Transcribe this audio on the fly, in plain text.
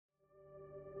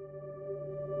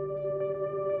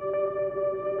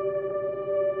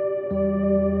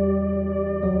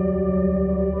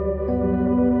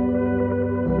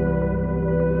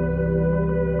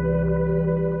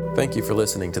Thank you for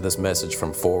listening to this message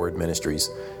from Forward Ministries.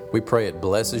 We pray it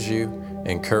blesses you,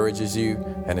 encourages you,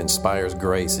 and inspires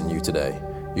grace in you today.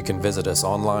 You can visit us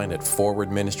online at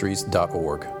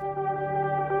forwardministries.org.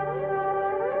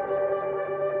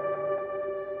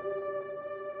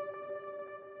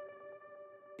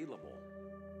 Available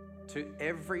to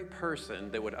every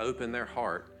person that would open their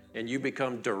heart, and you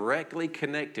become directly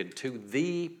connected to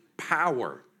the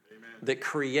power that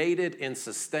created and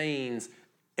sustains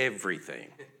everything.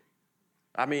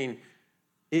 I mean,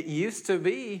 it used to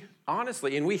be,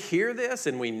 honestly, and we hear this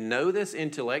and we know this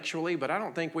intellectually, but I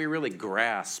don't think we really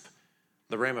grasp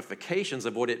the ramifications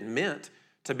of what it meant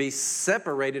to be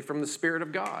separated from the Spirit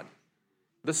of God.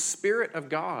 The Spirit of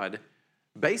God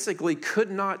basically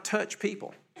could not touch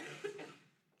people,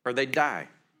 or they'd die.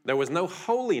 There was no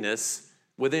holiness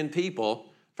within people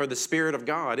for the Spirit of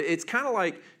God. It's kind of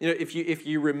like, if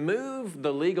you remove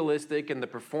the legalistic and the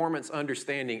performance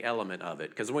understanding element of it,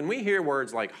 because when we hear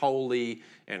words like holy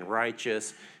and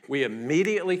righteous, we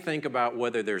immediately think about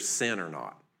whether there's sin or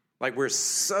not. Like we're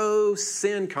so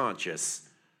sin conscious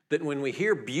that when we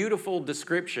hear beautiful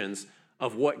descriptions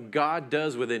of what God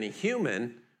does within a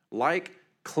human, like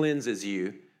cleanses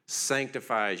you,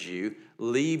 sanctifies you,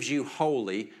 leaves you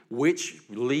holy, which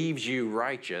leaves you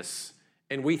righteous,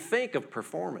 and we think of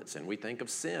performance, and we think of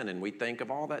sin, and we think of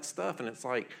all that stuff, and it's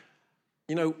like,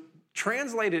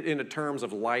 translate it into terms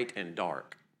of light and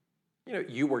dark.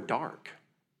 You were dark.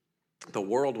 The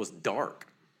world was dark.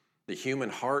 The human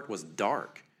heart was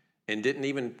dark and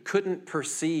couldn't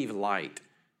perceive light,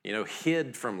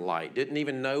 hid from light, didn't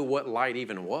even know what light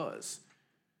even was.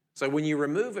 So when you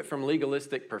remove it from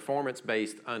legalistic,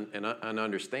 performance-based an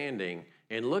understanding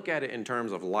and look at it in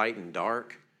terms of light and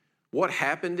dark, what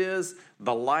happened is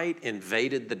the light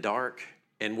invaded the dark,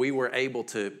 and we were able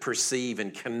to perceive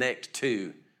and connect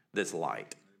to this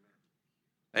light.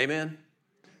 Amen?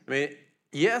 I mean,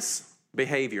 yes,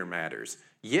 behavior matters.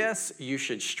 Yes, you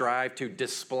should strive to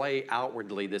display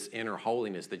outwardly this inner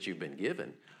holiness that you've been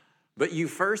given. But you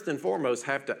first and foremost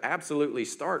have to absolutely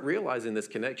start realizing this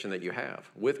connection that you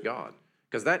have with God,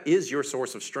 because that is your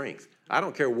source of strength. I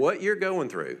don't care what you're going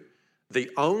through. The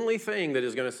only thing that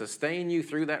is going to sustain you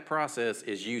through that process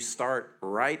is you start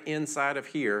right inside of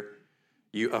here,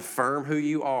 you affirm who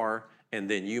you are, and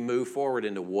then you move forward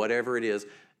into whatever it is,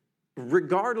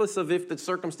 regardless of if the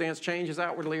circumstance changes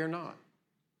outwardly or not.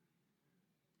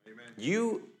 Amen.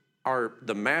 You are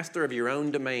the master of your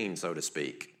own domain, so to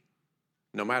speak.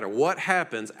 No matter what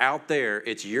happens out there,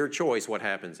 it's your choice what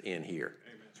happens in here.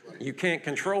 Right. You can't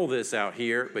control this out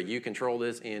here, but you control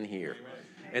this in here. Amen.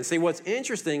 And see, what's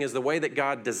interesting is the way that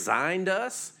God designed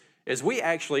us is we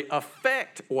actually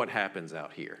affect what happens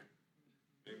out here.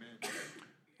 Amen.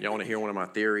 Y'all want to hear one of my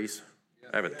theories?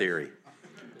 I have a theory.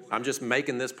 I'm just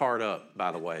making this part up,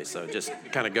 by the way, so just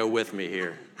kind of go with me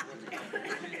here.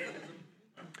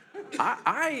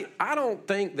 I don't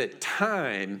think that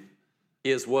time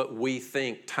is what we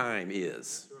think time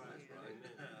is.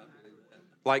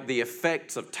 Like the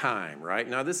effects of time, right?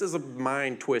 Now, this is a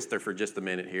mind twister for just a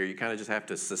minute here. You kind of just have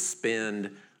to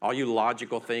suspend, all you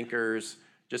logical thinkers,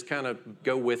 just kind of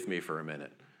go with me for a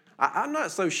minute. I'm not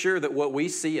so sure that what we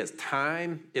see as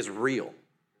time is real.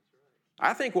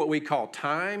 I think what we call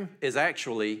time is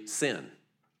actually sin.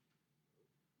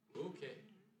 Okay.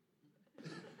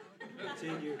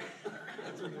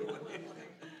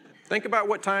 Think about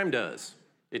what time does.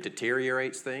 It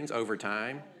deteriorates things over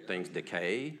time. Things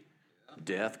decay.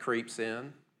 Death creeps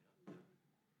in.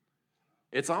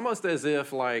 It's almost as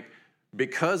if,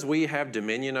 because we have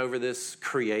dominion over this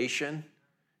creation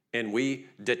and we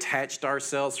detached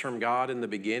ourselves from God in the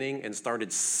beginning and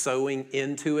started sowing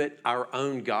into it our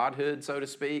own godhood, so to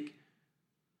speak,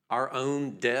 our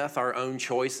own death, our own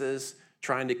choices,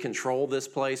 trying to control this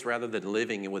place rather than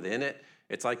living within it,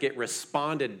 it's like it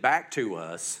responded back to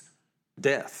us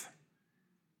death.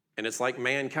 And it's like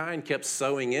mankind kept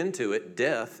sowing into it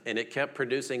death, and it kept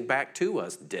producing back to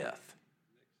us death.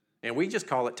 And we just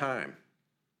call it time.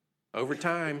 Over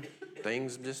time,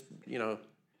 things just, you know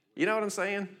what I'm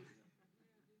saying?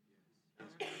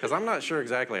 Because I'm not sure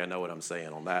exactly I know what I'm saying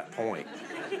on that point.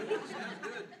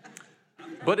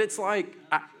 But it's like,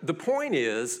 the point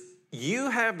is,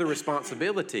 you have the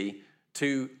responsibility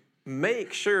to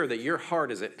make sure that your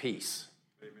heart is at peace.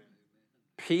 Amen.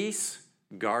 Peace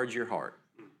guards your heart.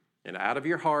 And out of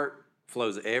your heart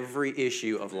flows every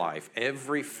issue of life.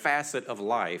 Every facet of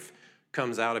life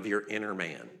comes out of your inner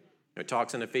man. It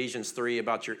talks in Ephesians 3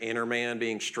 about your inner man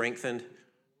being strengthened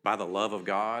by the love of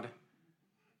God.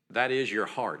 That is your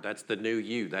heart. That's the new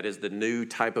you. That is the new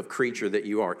type of creature that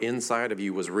you are. Inside of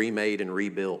you was remade and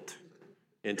rebuilt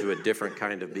into a different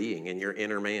kind of being in your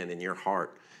inner man, in your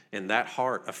heart. in that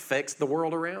heart affects the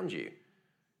world around you.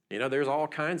 You know, there's all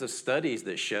kinds of studies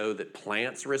that show that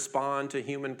plants respond to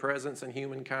human presence and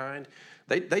humankind.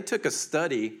 They took a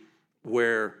study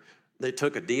where they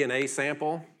took a DNA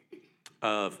sample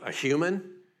of a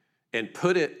human and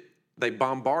they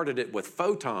bombarded it with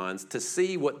photons to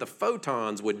see what the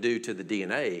photons would do to the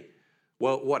DNA.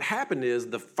 Well, what happened is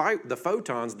the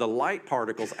photons, the light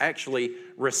particles, actually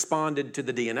responded to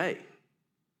the DNA.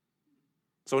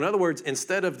 So in other words,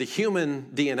 instead of the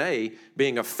human DNA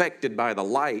being affected by the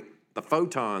light, the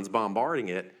photons bombarding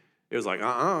it, it was like,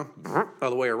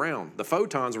 other way around. The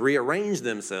photons rearranged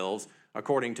themselves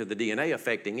according to the DNA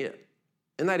affecting it.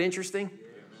 Isn't that interesting? Yeah.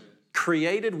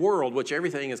 Created world, which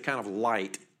everything is kind of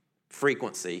light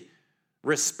frequency,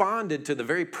 responded to the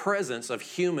very presence of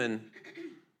human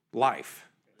life.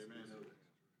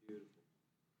 Amen.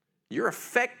 You're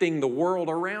affecting the world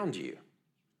around you.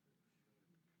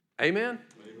 Amen?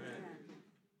 Amen?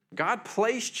 God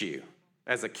placed you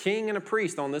as a king and a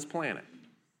priest on this planet.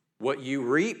 What you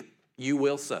reap, you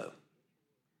will sow.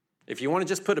 If you want to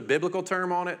just put a biblical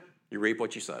term on it, you reap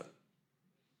what you sow.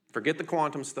 Forget the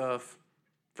quantum stuff,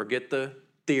 forget the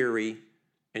theory,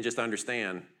 and just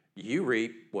understand you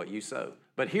reap what you sow.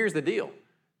 But here's the deal.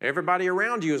 Everybody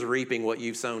around you is reaping what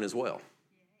you've sown as well.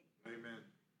 Amen.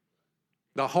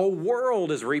 The whole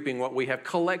world is reaping what we have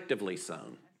collectively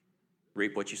sown.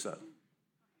 Reap what you sow.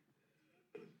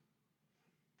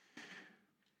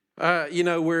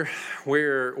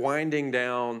 We're winding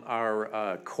down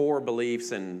our core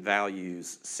beliefs and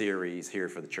values series here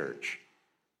for the church.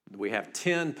 We have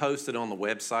 10 posted on the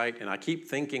website, and I keep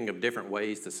thinking of different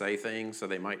ways to say things, so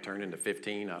they might turn into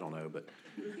 15, I don't know, but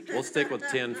we'll stick with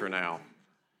 10 for now.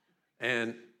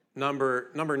 And number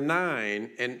 9,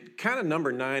 and kind of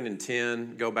number 9 and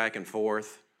 10 go back and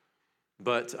forth,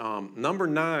 but number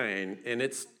 9, and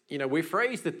it's, we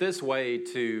phrased it this way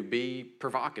to be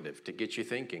provocative, to get you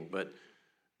thinking, but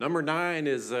number 9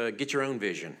 is get your own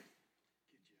vision.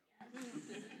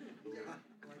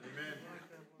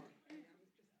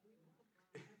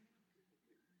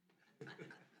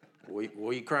 What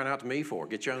are you crying out to me for?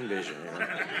 Get your own vision.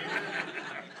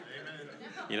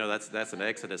 That's an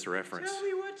Exodus reference. Tell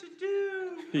me what to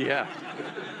do. Yeah.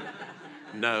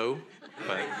 No,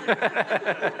 but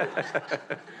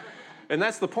and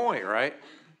that's the point, right?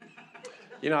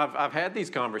 I've had these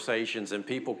conversations and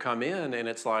people come in and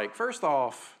it's like, first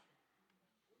off,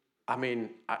 I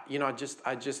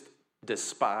just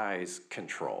despise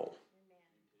control.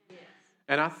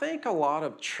 And I think a lot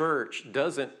of church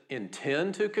doesn't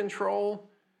intend to control,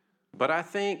 but I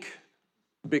think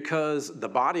because the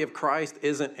body of Christ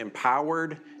isn't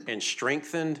empowered and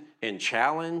strengthened and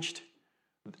challenged,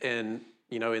 and,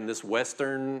 in this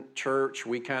Western church,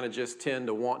 we kind of just tend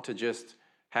to want to just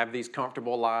have these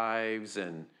comfortable lives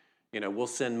and, we'll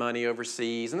send money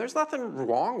overseas. And there's nothing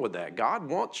wrong with that. God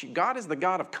wants you. God is the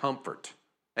God of comfort.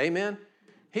 Amen?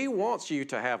 He wants you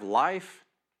to have life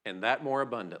and that more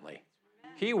abundantly.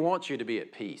 He wants you to be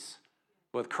at peace.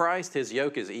 With Christ, his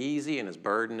yoke is easy and his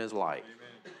burden is light.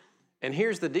 Amen. And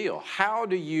here's the deal. How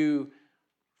do you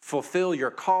fulfill your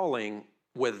calling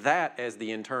with that as the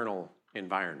internal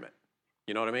environment?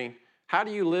 You know what I mean? How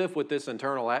do you live with this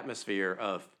internal atmosphere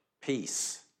of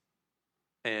peace?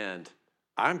 And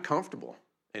I'm comfortable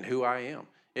in who I am.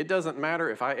 It doesn't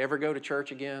matter if I ever go to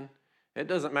church again. It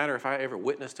doesn't matter if I ever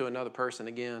witness to another person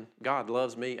again. God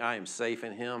loves me. I am safe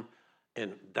in him.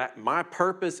 And that my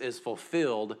purpose is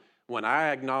fulfilled when I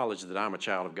acknowledge that I'm a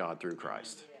child of God through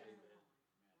Christ.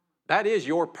 That is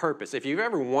your purpose. If you've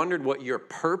ever wondered what your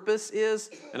purpose is,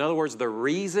 in other words, the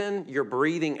reason you're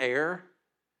breathing air,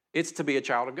 it's to be a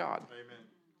child of God. Amen.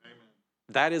 Amen.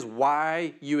 That is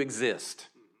why you exist,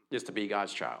 is to be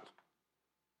God's child.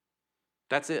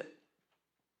 That's it.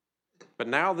 But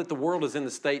now that the world is in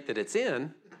the state that it's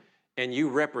in, and you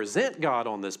represent God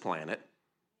on this planet,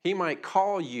 he might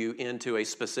call you into a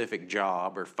specific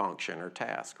job or function or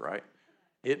task, right?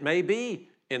 It may be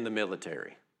in the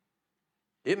military.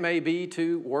 It may be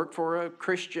to work for a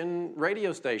Christian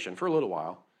radio station for a little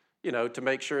while, to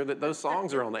make sure that those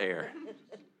songs are on the air.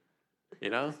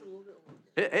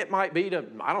 It might be to,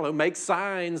 make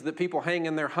signs that people hang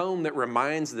in their home that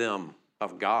reminds them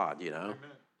of God, Amen.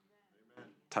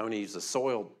 Tony's a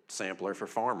soil sampler for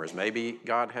farmers. Maybe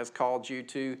God has called you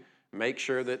to make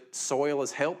sure that soil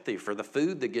is healthy for the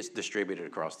food that gets distributed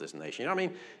across this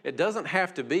nation. It doesn't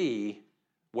have to be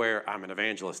where I'm an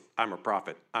evangelist, I'm a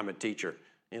prophet, I'm a teacher.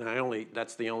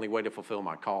 That's the only way to fulfill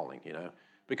my calling,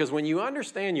 Because when you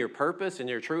understand your purpose and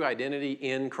your true identity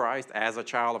in Christ as a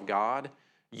child of God,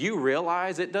 you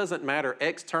realize it doesn't matter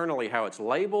externally how it's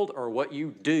labeled or what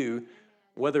you do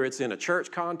whether it's in a church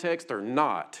context or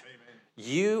not,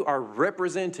 you are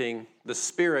representing the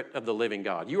Spirit of the living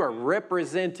God. You are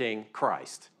representing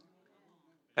Christ.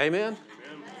 Amen?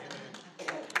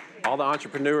 All the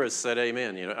entrepreneurs said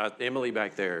amen. You know, Emily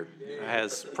back there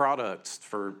has products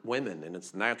for women, and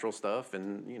it's natural stuff,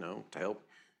 and, you know, to help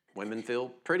women feel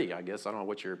pretty, I guess. I don't know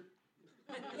what your...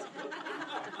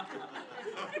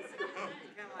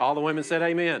 All the women said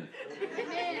amen.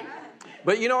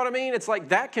 But you know what I mean? It's like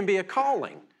that can be a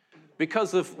calling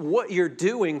because of what you're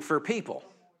doing for people.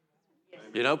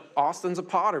 You know, Austin's a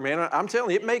potter, man. I'm telling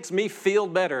you, it makes me feel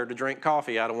better to drink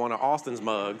coffee out of one of Austin's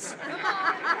mugs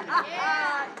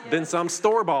than some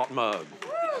store-bought mug.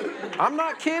 I'm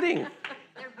not kidding.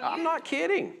 I'm not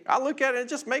kidding. I look at it, it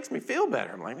just makes me feel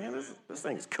better. I'm like, man, this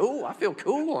thing's cool. I feel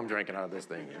cool I'm drinking out of this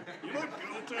thing. You look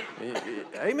cool, too.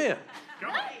 Amen.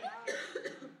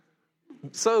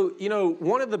 So, you know,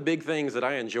 one of the big things that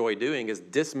I enjoy doing is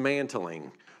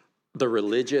dismantling the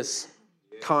religious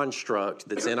construct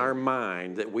that's in our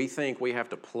mind that we think we have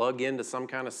to plug into some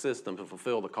kind of system to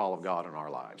fulfill the call of God in our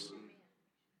lives.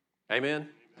 Amen?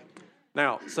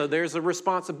 Now, so there's a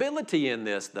responsibility in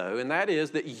this, though, and that is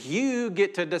that you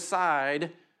get to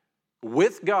decide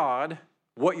with God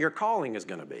what your calling is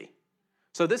going to be.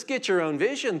 So this get your own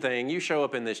vision thing, you show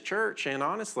up in this church, and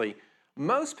honestly,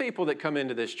 most people that come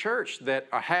into this church that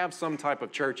have some type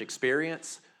of church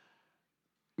experience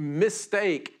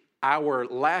mistake our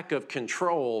lack of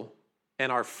control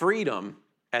and our freedom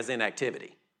as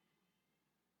inactivity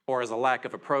or as a lack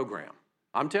of a program.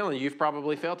 I'm telling you, you've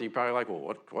probably felt it. You're probably like,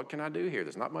 well, what can I do here?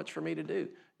 There's not much for me to do.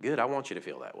 Good, I want you to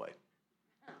feel that way.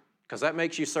 Because that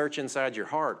makes you search inside your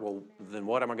heart. Well, then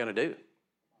what am I going to do?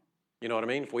 You know what I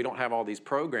mean? If we don't have all these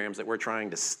programs that we're trying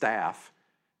to staff,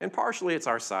 and partially it's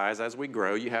our size. As we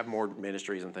grow, you have more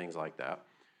ministries and things like that.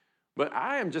 But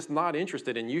I am just not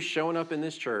interested in you showing up in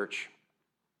this church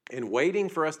and waiting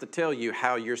for us to tell you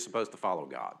how you're supposed to follow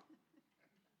God.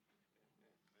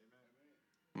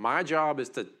 My job is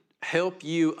to help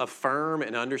you affirm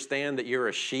and understand that you're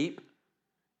a sheep.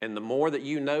 And the more that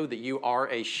you know that you are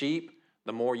a sheep,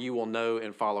 the more you will know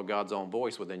and follow God's own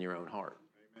voice within your own heart.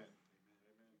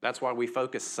 That's why we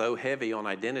focus so heavy on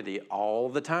identity all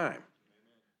the time.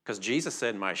 Because Jesus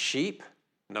said, my sheep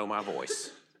know my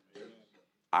voice.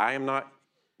 I am not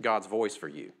God's voice for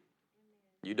you.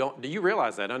 Do you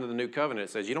realize that under the new covenant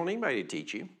it says you don't need anybody to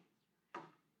teach you?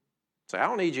 Say, I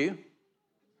don't need you.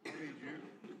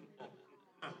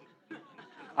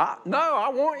 No, I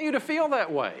want you to feel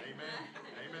that way.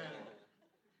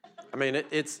 I mean,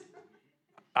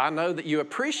 I know that you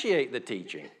appreciate the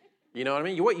teaching. You know what I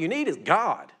mean? What you need is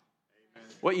God.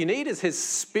 What you need is His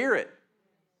Spirit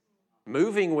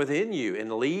moving within you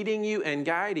and leading you and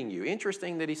guiding you.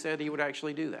 Interesting that He said He would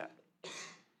actually do that.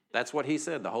 That's what He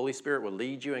said. The Holy Spirit will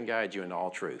lead you and guide you into all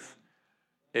truth.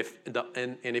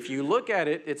 And if you look at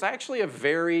it, it's actually a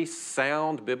very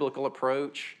sound biblical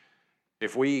approach.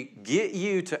 If we get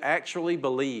you to actually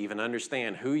believe and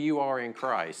understand who you are in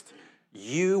Christ,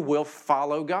 you will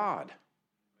follow God.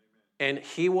 And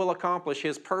He will accomplish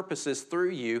His purposes through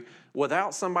you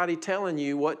without somebody telling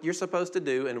you what you're supposed to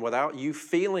do and without you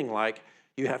feeling like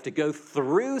you have to go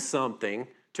through something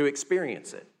to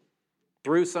experience it.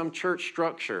 Through some church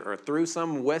structure or through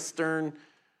some westernized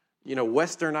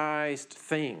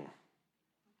thing.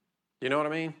 You know what I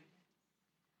mean?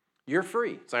 You're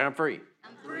free. Say, I'm free.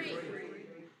 I'm free.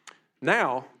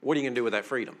 Now, what are you going to do with that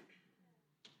freedom?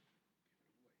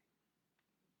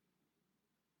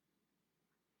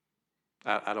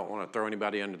 I don't want to throw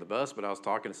anybody under the bus, but I was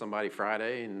talking to somebody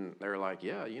Friday, and they were like,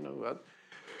 yeah, you know,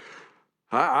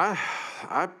 I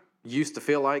used to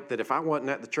feel like that if I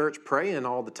wasn't at the church praying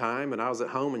all the time and I was at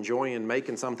home enjoying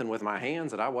making something with my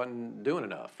hands, that I wasn't doing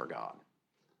enough for God.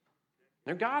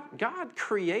 Now, God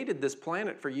created this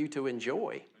planet for you to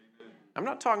enjoy. I'm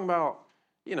not talking about,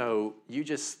 you know, you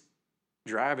just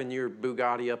driving your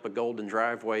Bugatti up a golden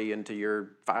driveway into your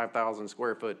 5,000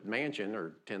 square foot mansion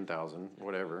or 10,000,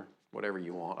 whatever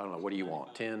you want. I don't know. What do you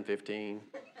want? 10, 15?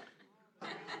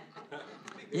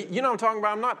 You know what I'm talking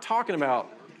about? I'm not talking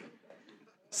about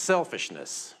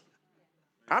selfishness.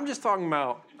 I'm just talking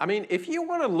about, I mean, if you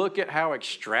want to look at how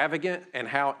extravagant and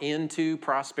how into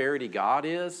prosperity God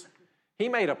is, He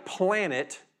made a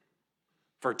planet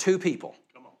for two people.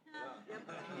 Come on.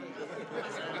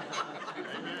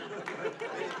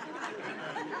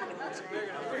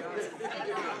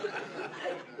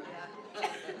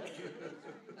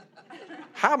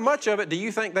 How much of it do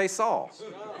you think they saw?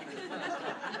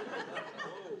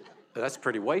 That's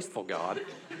pretty wasteful, God.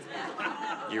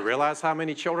 You realize how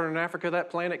many children in Africa that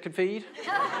planet could feed?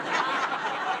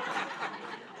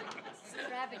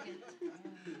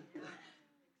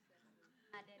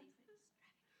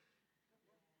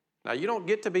 Now, you don't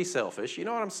get to be selfish. You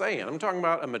know what I'm saying? I'm talking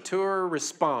about a mature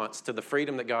response to the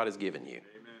freedom that God has given you.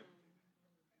 Amen.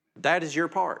 That is your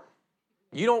part.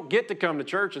 You don't get to come to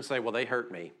church and say, well, they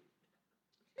hurt me,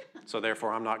 so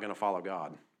therefore I'm not going to follow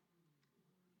God.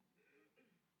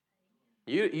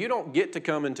 You don't get to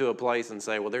come into a place and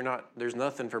say, well, there's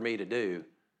nothing for me to do,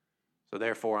 so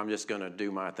therefore I'm just going to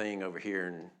do my thing over here.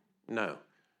 And no.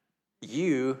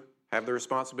 You have the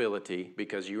responsibility,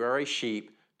 because you are a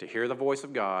sheep, to hear the voice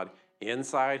of God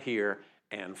inside here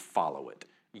and follow it.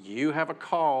 You have a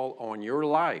call on your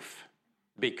life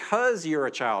because you're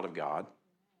a child of God,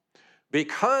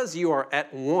 because you are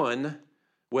at one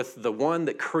with the one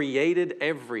that created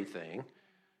everything,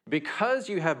 because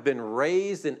you have been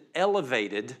raised and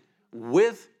elevated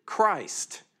with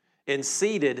Christ and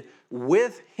seated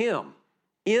with Him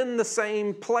in the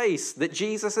same place that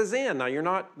Jesus is in. Now, you're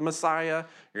not Messiah.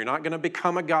 You're not going to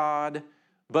become a God.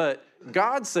 But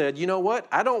God said, you know what?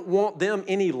 I don't want them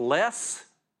any less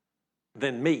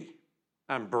than me.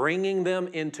 I'm bringing them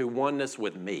into oneness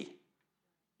with me.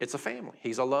 It's a family.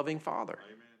 He's a loving Father.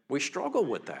 Amen. We struggle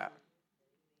with that.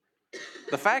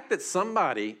 The fact that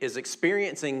somebody is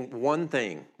experiencing one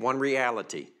thing, one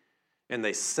reality, and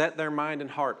they set their mind and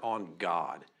heart on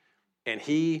God, and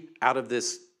He, out of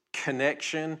this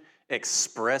connection,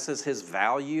 expresses His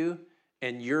value,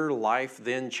 and your life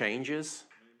then changes.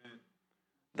 Amen.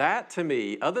 That, to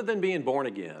me, other than being born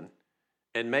again,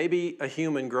 and maybe a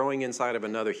human growing inside of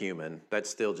another human, that's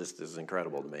still just as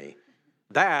incredible to me.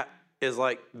 That is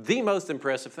like the most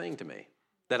impressive thing to me,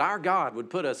 that our God would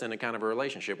put us in a kind of a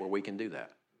relationship where we can do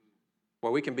that,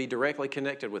 where we can be directly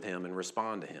connected with Him and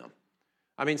respond to Him.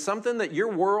 I mean, something that your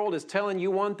world is telling you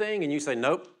one thing, and you say,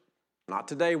 nope, not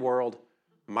today, world.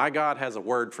 My God has a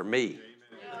word for me,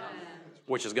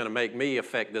 which is going to make me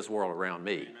affect this world around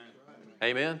me.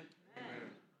 Amen?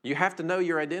 You have to know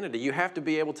your identity. You have to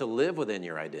be able to live within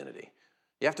your identity.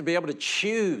 You have to be able to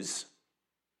choose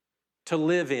to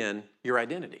live in your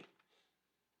identity.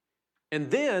 And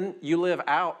then you live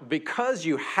out, because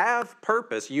you have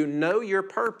purpose, you know your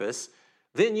purpose,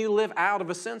 then you live out of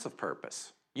a sense of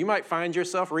purpose. You might find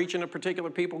yourself reaching a particular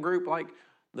people group like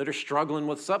that are struggling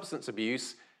with substance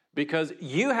abuse because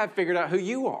you have figured out who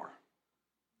you are.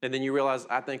 And then you realize,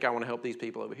 I think I want to help these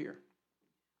people over here.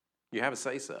 You have a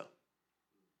say-so.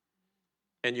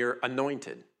 And you're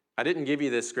anointed. I didn't give you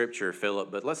this scripture, Philip,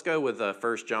 but let's go with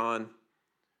 1 John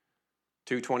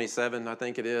 2:27, I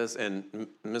think it is. And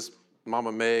Miss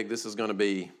Mama Meg, this is going to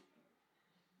be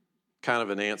kind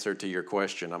of an answer to your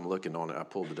question. I'm looking on it. I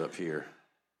pulled it up here.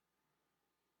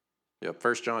 Yep,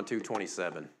 1 John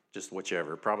 2:27, just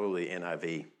whichever, probably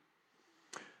NIV.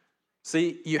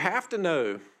 See, you have to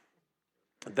know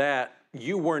that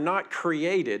you were not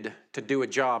created to do a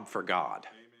job for God.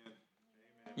 Amen.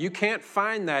 You can't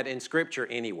find that in Scripture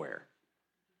anywhere.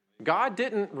 God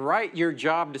didn't write your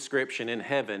job description in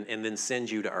heaven and then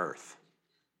send you to earth.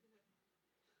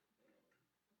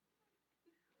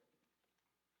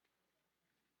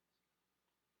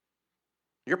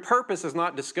 Your purpose is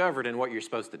not discovered in what you're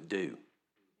supposed to do.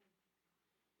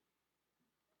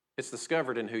 It's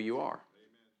discovered in who you are,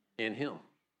 in Him.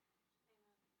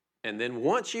 And then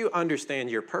once you understand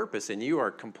your purpose and you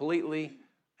are completely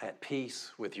at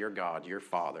peace with your God, your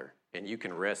Father, and you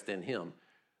can rest in Him,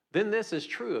 then this is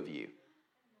true of you.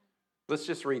 Let's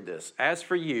just read this. As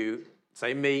for you,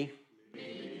 say me,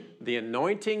 the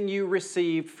anointing you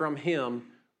received from Him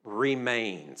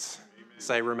remains. Amen.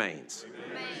 Say remains.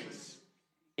 Remains.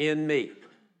 In me.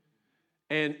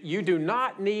 And you do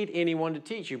not need anyone to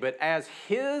teach you, but as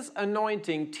His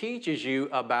anointing teaches you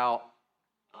about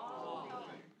all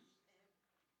things.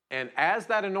 And as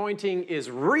that anointing is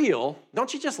real,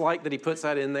 don't you just like that He puts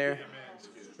that in there?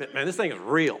 Man, this thing is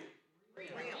real.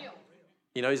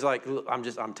 You know, He's like, look,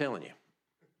 I'm telling you,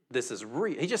 this is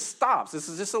real. He just stops. This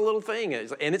is just a little thing,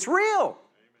 and it's real.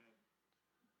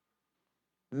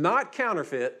 Not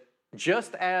counterfeit,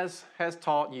 just as has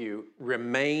taught you,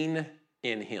 remain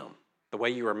in Him. The way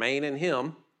you remain in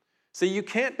Him. See, you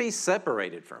can't be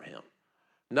separated from Him.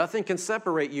 Nothing can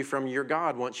separate you from your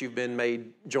God once you've been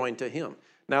made joined to Him.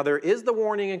 Now, there is the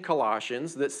warning in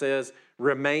Colossians that says,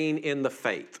 remain in the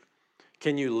faith.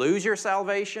 Can you lose your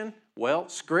salvation? Well,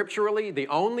 scripturally, the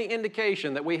only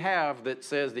indication that we have that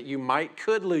says that you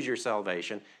could lose your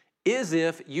salvation is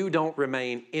if you don't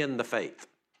remain in the faith.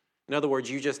 In other words,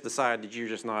 you just decide that you're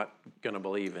just not going to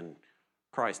believe in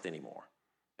Christ anymore.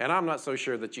 And I'm not so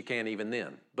sure that you can even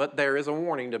then. But there is a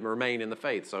warning to remain in the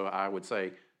faith, so I would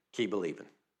say keep believing.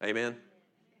 Amen?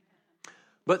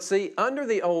 But see, under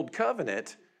the old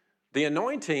covenant, The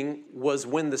anointing was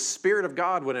when the Spirit of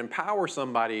God would empower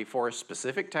somebody for a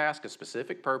specific task, a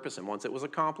specific purpose, and once it was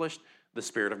accomplished, the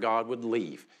Spirit of God would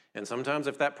leave. And sometimes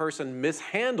if that person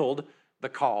mishandled the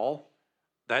call,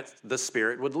 the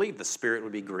Spirit would leave. The Spirit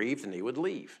would be grieved and he would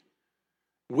leave.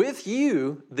 With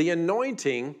you, the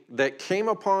anointing that came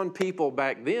upon people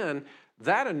back then,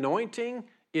 that anointing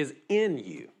is in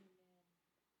you.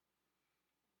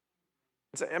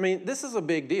 I mean, this is a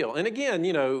big deal. And again,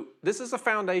 this is a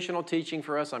foundational teaching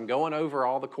for us. I'm going over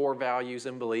all the core values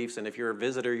and beliefs. And if you're a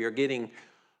visitor, you're getting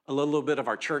a little bit of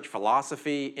our church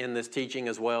philosophy in this teaching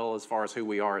as well as far as who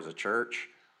we are as a church.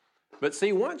 But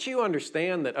see, once you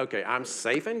understand that, okay, I'm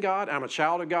safe in God, I'm a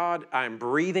child of God, I'm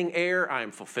breathing air,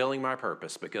 I'm fulfilling my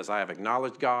purpose because I have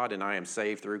acknowledged God and I am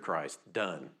saved through Christ.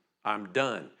 Done. I'm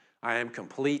done. I am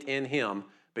complete in Him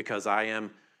because I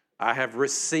have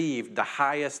received the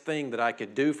highest thing that I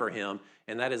could do for Him,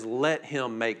 and that is let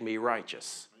Him make me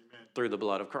righteous through the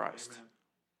blood of Christ. Amen.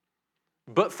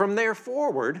 But from there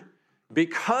forward,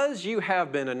 because you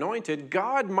have been anointed,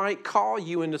 God might call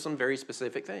you into some very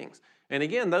specific things. And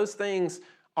again, those things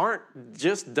aren't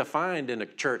just defined in a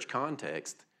church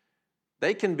context.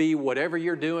 They can be whatever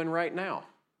you're doing right now,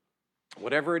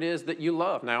 whatever it is that you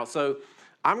love. Now, so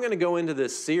I'm going to go into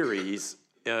this series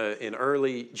in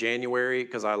early January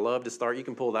because I love to start. You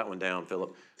can pull that one down,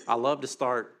 Philip. I love to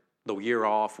start the year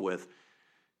off with,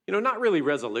 not really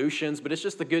resolutions, but it's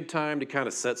just a good time to kind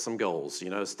of set some goals.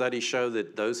 Studies show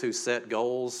that those who set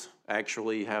goals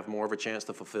actually have more of a chance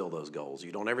to fulfill those goals.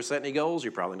 You don't ever set any goals,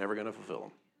 you're probably never going to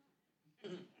fulfill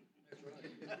them.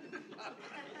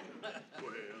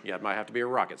 Yeah, it might have to be a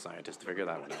rocket scientist to figure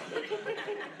that one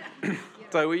out.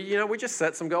 So, we just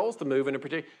set some goals to move in a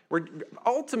particular.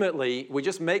 Ultimately, we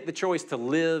just make the choice to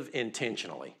live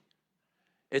intentionally.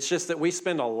 It's just that we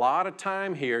spend a lot of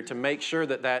time here to make sure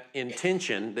that that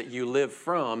intention that you live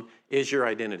from is your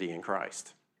identity in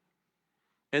Christ.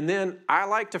 And then I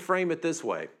like to frame it this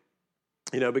way,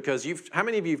 because how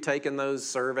many of you have taken those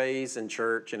surveys in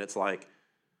church and it's like,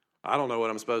 I don't know what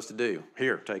I'm supposed to do.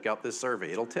 Here, take out this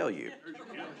survey. It'll tell you.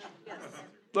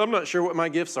 I'm not sure what my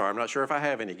gifts are. I'm not sure if I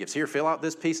have any gifts. Here, fill out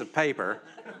this piece of paper,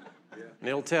 and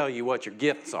it'll tell you what your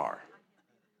gifts are.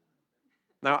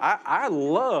 Now, I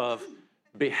love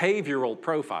behavioral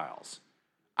profiles.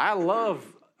 I love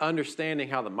understanding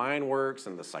how the mind works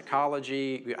and the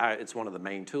psychology. It's one of the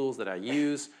main tools that I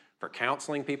use for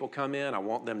counseling. People come in. I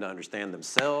want them to understand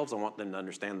themselves. I want them to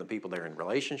understand the people they're in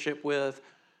relationship with.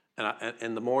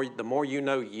 And the more you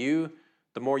know you,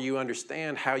 the more you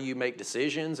understand how you make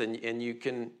decisions, and you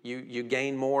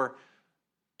gain more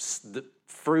the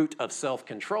fruit of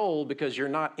self-control because you're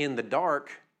not in the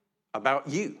dark about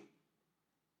you.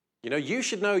 You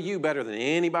should know you better than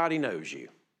anybody knows you.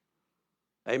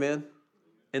 Amen?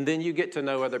 And then you get to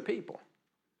know other people.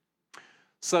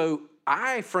 So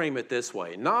I frame it this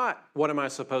way, not what am I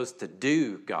supposed to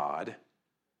do, God,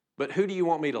 but who do you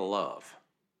want me to love?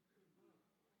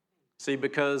 See,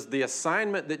 because the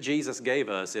assignment that Jesus gave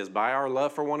us is by our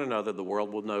love for one another, the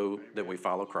world will know that we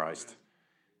follow Christ.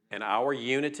 And our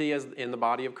unity as in the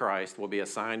body of Christ will be a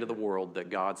sign to the world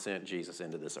that God sent Jesus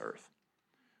into this earth.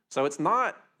 So it's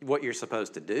not what you're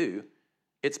supposed to do.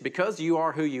 It's because you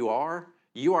are who you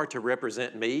are to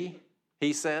represent me,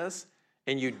 he says.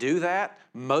 And you do that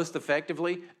most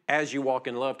effectively as you walk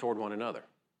in love toward one another.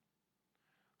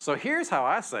 So here's how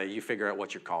I say you figure out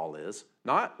what your call is.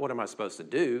 Not what am I supposed to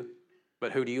do,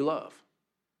 but who do you love?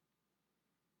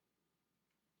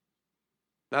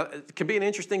 Now, it can be an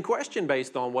interesting question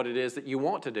based on what it is that you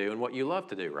want to do and what you love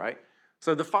to do, right?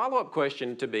 So the follow-up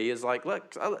question to be is like,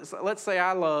 let's say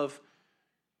I love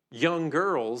young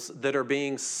girls that are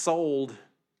being sold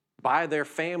by their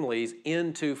families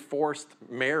into forced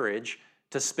marriage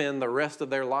to spend the rest of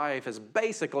their life as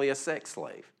basically a sex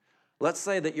slave. Let's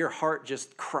say that your heart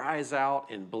just cries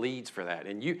out and bleeds for that.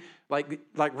 And you, like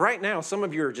right now, some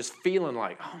of you are just feeling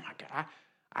like, oh my God,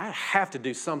 I have to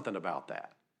do something about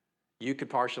that. You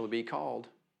could partially be called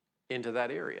into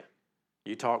that area.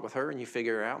 You talk with her and you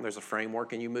figure it out and there's a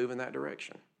framework and you move in that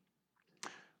direction.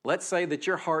 Let's say that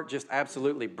your heart just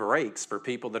absolutely breaks for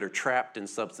people that are trapped in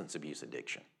substance abuse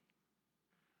addiction.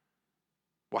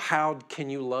 Well, how can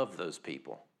you love those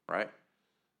people, right?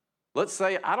 Let's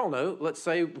say, let's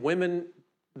say women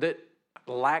that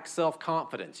lack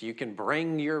self-confidence. You can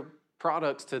bring your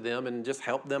products to them and just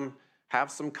help them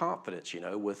have some confidence,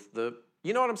 with the,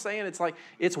 you know what I'm saying? It's like,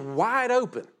 it's wide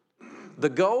open. The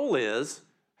goal is,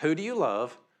 who do you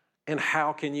love and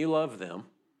how can you love them?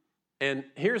 And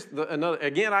here's another,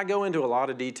 again, I go into a lot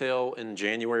of detail in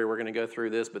January. We're going to go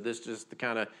through this, but this just to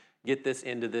kind of get this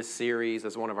into this series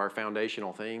as one of our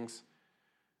foundational things.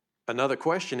 another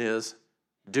question is,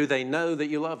 do they know that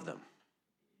you love them?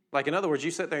 Like, in other words,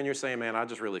 you sit there and you're saying, man, I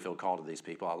just really feel called to these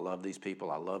people. I love these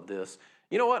people. I love this.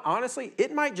 You know what? Honestly,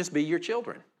 it might just be your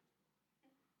children.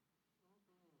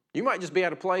 You might just be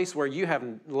at a place where you have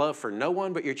love for no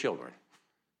one but your children.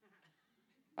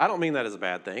 I don't mean that as a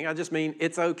bad thing. I just mean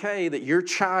it's okay that your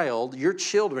child, your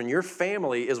children, your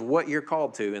family is what you're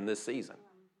called to in this season.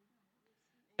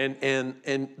 And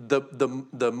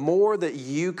the more that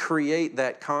you create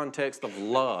that context of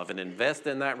love and invest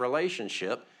in that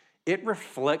relationship, it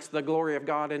reflects the glory of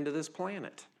God into this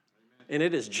planet. And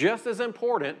it is just as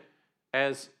important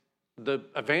as the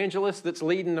evangelist that's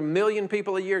leading 1 million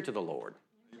people a year to the Lord.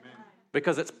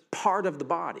 Because it's part of the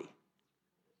body.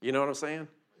 You know what I'm saying?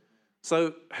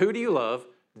 So who do you love?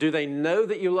 Do they know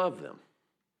that you love them?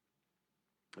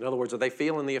 In other words, are they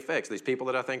feeling the effects? These people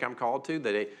that I think I'm called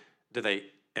to,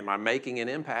 am I making an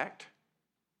impact?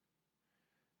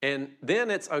 And then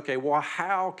it's, okay, well,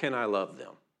 how can I love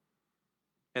them?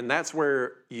 And that's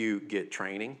where you get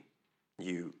training.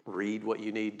 You read what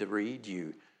you need to read.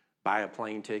 You buy a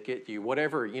plane ticket. You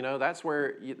whatever, that's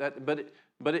where,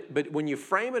 but when you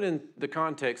frame it in the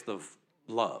context of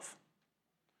love.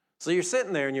 So you're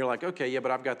sitting there and you're like, okay, yeah,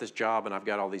 but I've got this job and I've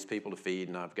got all these people to feed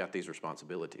and I've got these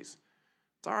responsibilities.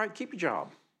 It's all right, keep your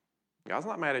job. God's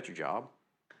not mad at your job.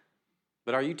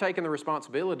 But are you taking the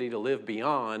responsibility to live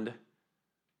beyond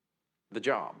the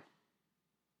job?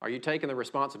 Are you taking the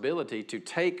responsibility to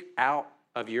take out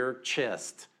of your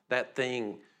chest that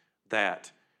thing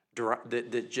that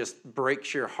just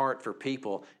breaks your heart for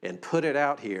people and put it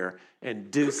out here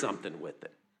and do something with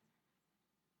it?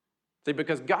 See,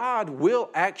 because God will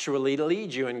actually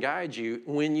lead you and guide you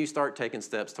when you start taking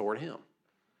steps toward Him.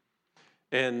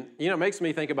 And, it makes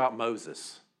me think about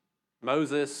Moses.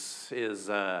 Moses is,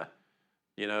 a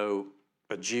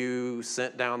Jew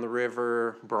sent down the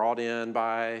river, brought in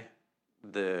by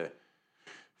the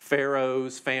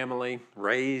Pharaoh's family,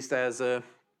 raised as a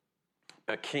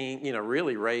king,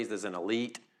 really raised as an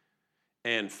elite,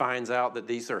 and finds out that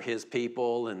these are his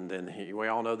people, and then we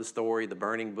all know the story, the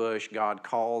burning bush, God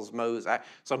calls Moses.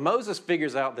 So Moses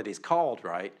figures out that he's called,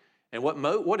 right? And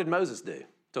what did Moses do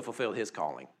to fulfill his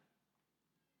calling?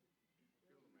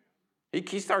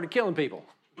 He started killing people.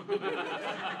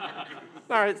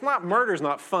 All right, it's not, murder's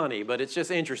not funny, but it's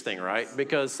just interesting, right?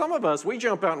 Because some of us, we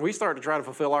jump out and we start to try to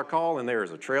fulfill our call, and there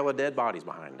is a trail of dead bodies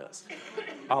behind us.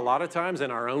 A lot of times in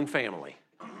our own family.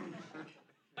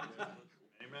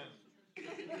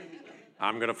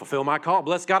 I'm going to fulfill my call.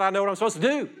 Bless God, I know what I'm supposed to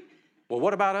do. Well,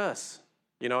 what about us?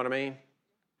 You know what I mean?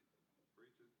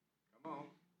 Come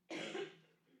on.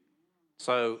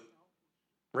 So,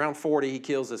 around 40, he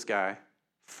kills this guy.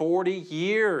 40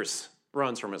 years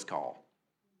runs from his call.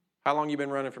 How long you been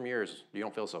running from yours? You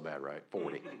don't feel so bad, right?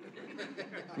 40.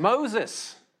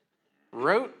 Moses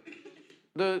wrote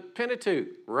the Pentateuch,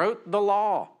 wrote the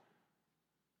law.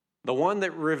 The one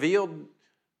that revealed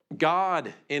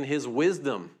God in His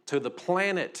wisdom to the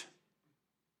planet.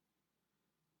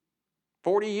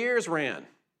 40 years ran.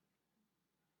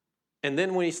 And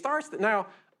then when he starts, now,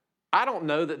 I don't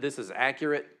know that this is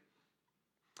accurate,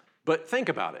 but think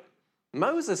about it.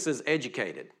 Moses is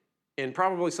educated in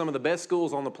probably some of the best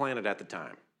schools on the planet at the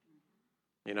time.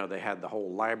 They had the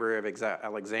whole Library of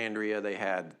Alexandria. They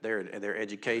had their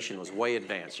education was way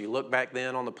advanced. You look back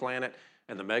then on the planet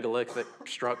and the megalithic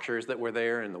structures that were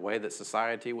there and the way that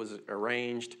society was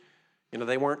arranged,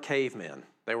 they weren't cavemen.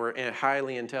 They were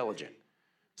highly intelligent.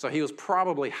 So he was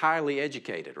probably highly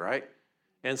educated, right?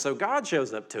 And so God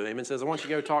shows up to him and says, I want you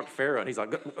to go talk to Pharaoh. And he's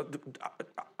like,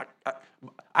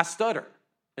 I stutter.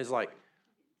 It's like,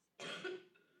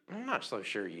 I'm not so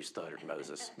sure you stuttered,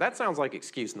 Moses. That sounds like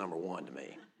excuse number one to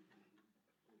me.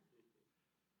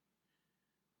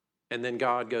 And then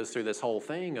God goes through this whole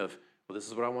thing of, well, this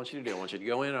is what I want you to do. I want you to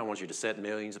go in and I want you to set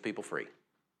millions of people free. And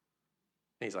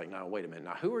he's like, no, wait a minute.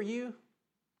 Now, who are you?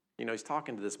 He's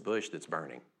talking to this bush that's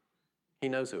burning. He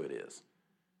knows who it is.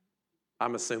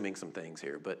 I'm assuming some things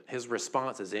here, but his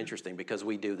response is interesting because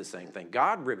we do the same thing.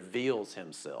 God reveals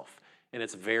Himself, and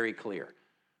it's very clear.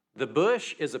 The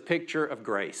bush is a picture of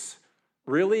grace.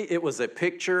 Really, it was a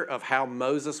picture of how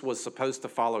Moses was supposed to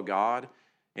follow God,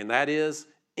 and that is,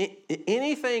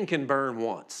 anything can burn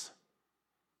once.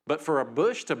 But for a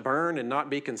bush to burn and not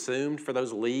be consumed, for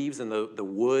those leaves and the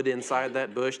wood inside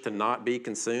that bush to not be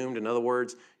consumed, in other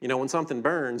words, when something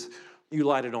burns, you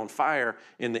light it on fire,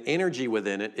 and the energy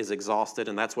within it is exhausted,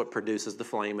 and that's what produces the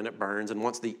flame, and it burns. And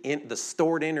once the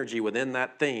stored energy within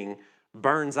that thing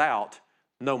burns out,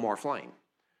 no more flame.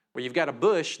 Well, you've got a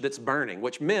bush that's burning,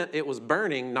 which meant it was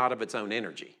burning not of its own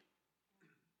energy.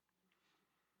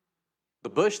 The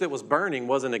bush that was burning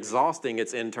wasn't exhausting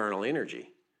its internal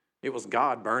energy. It was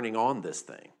God burning on this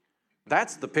thing.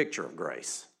 That's the picture of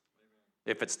grace.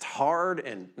 If it's hard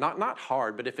and not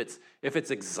hard, but if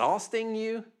it's exhausting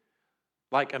you,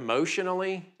 like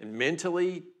emotionally and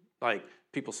mentally, like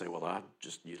people say, well,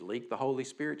 you leak the Holy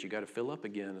Spirit, you got to fill up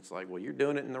again. It's like, well, you're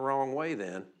doing it in the wrong way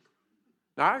then.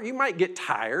 Now, you might get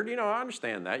tired. I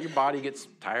understand that. Your body gets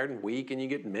tired and weak and you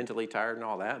get mentally tired and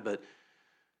all that.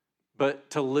 But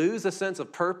to lose a sense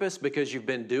of purpose because you've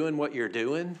been doing what you're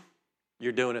doing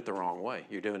it the wrong way.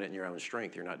 You're doing it in your own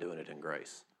strength. You're not doing it in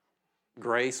grace.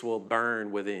 Grace will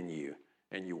burn within you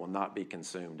and you will not be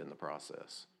consumed in the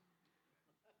process.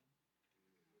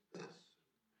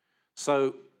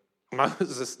 So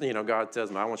Moses, God tells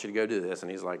him, I want you to go do this.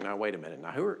 And he's like, no, wait a minute.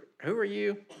 Now, who are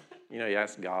you? He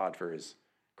asked God for his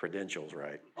credentials,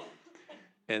 right?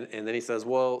 And then he says,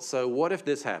 well, so what if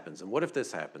this happens? And what if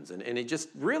this happens? And he just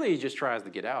tries to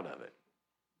get out of it.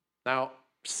 Now,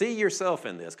 see yourself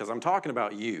in this, because I'm talking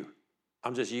about you.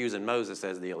 I'm just using Moses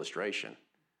as the illustration.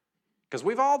 Because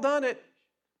we've all done it.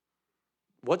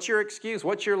 What's your excuse?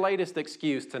 What's your latest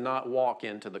excuse to not walk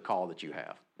into the call that you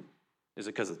have? Is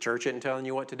it because the church isn't telling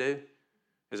you what to do?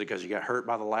 Is it because you got hurt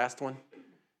by the last one?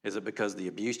 Is it because the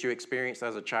abuse you experienced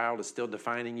as a child is still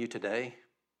defining you today?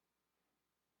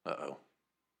 Uh-oh.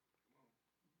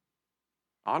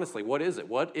 Honestly, what is it?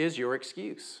 What is your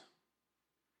excuse?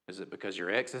 Is it because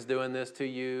your ex is doing this to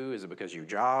you? Is it because your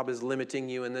job is limiting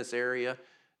you in this area?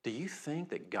 Do you think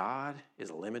that God is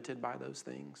limited by those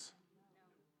things?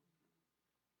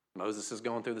 Moses is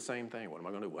going through the same thing. What am I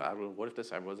going to do? What if this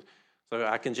happens? So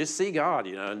I can just see God,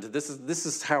 and this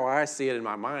is how I see it in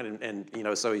my mind. And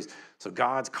so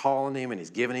God's calling him and he's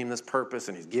giving him this purpose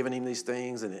and he's giving him these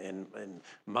things and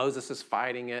Moses is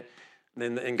fighting it.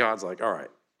 And God's like, all right,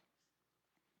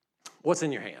 what's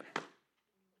in your hand?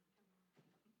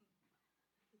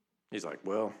 He's like,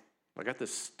 well, I got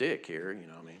this stick here,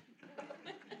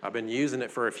 I've been using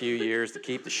it for a few years to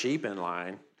keep the sheep in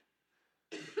line.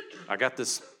 I got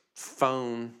this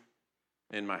phone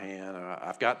in my hand.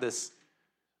 I've got this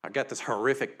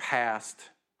horrific past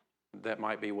that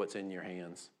might be what's in your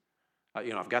hands.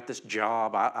 I've got this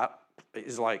job.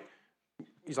 He's like,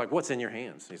 what's in your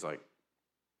hands? He's like,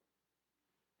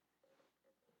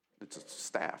 it's a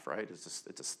staff, right?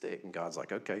 It's a stick. And God's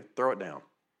like, okay, throw it down.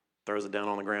 Throws it down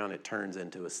on the ground. It turns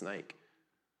into a snake.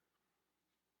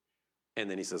 And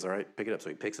then he says, all right, pick it up. So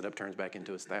he picks it up, turns back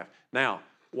into a staff. Now,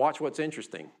 watch what's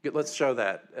interesting. Let's show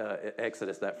that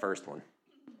Exodus, that first one.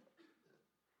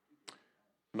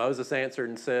 Moses answered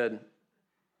and said,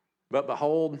 but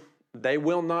behold, they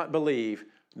will not believe,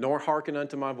 nor hearken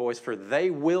unto my voice, for they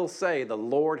will say, the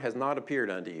Lord has not appeared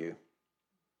unto you.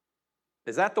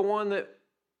 Is that the one that,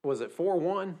 was it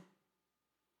 4:1?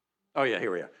 Oh yeah,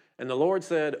 here we are. And the Lord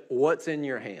said, what's in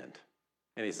your hand?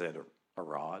 And he said, a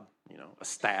rod, a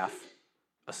staff,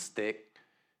 a stick.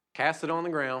 Cast it on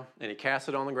the ground, and he cast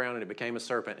it on the ground, and it became a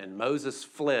serpent, and Moses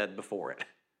fled before it.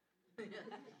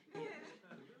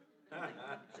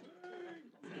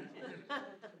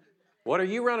 What are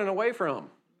you running away from?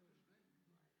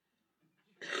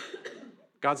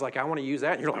 God's like, I want to use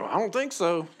that. And you're like, well, I don't think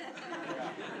so.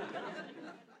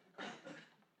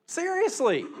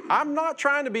 Seriously, I'm not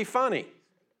trying to be funny.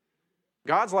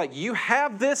 God's like, you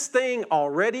have this thing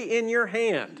already in your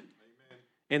hand. Amen.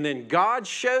 And then God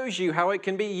shows you how it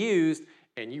can be used,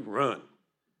 and you run.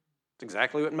 That's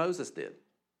exactly what Moses did.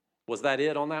 Was that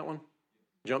it on that one?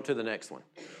 Jump to the next one.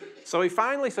 So he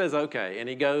finally says, okay, and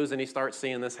he goes and he starts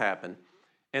seeing this happen.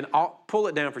 And I'll pull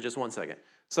it down for just 1 second.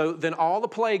 So then all the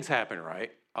plagues happen,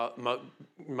 right?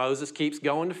 Moses keeps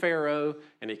going to Pharaoh,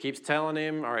 and he keeps telling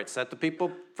him, all right, set the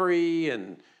people free.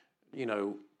 And,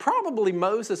 probably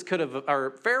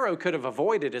Pharaoh could have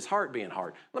avoided his heart being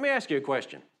hard. Let me ask you a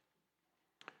question.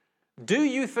 Do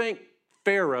you think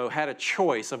Pharaoh had a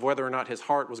choice of whether or not his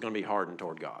heart was going to be hardened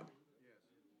toward God?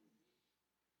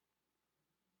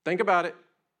 Think about it.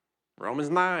 Romans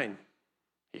 9.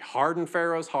 He hardened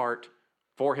Pharaoh's heart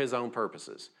for his own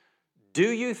purposes. Do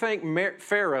you think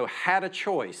Pharaoh had a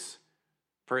choice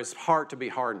for his heart to be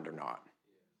hardened or not?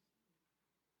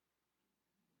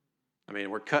 I mean,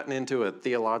 we're cutting into a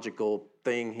theological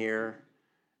thing here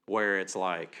where it's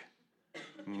like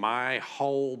my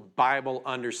whole Bible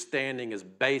understanding is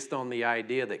based on the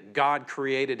idea that God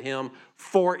created him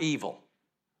for evil.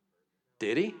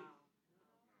 Did he?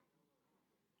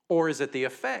 Or is it the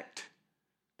effect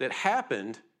that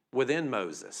happened within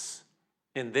Moses?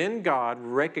 And then God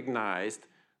recognized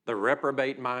the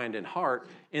reprobate mind and heart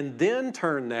and then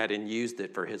turned that and used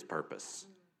it for his purpose.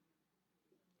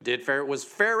 Was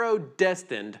Pharaoh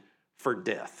destined for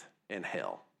death and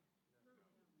hell?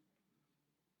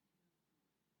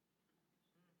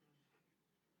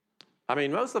 I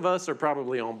mean, most of us are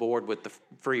probably on board with the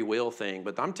free will thing,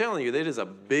 but I'm telling you, that is a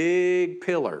big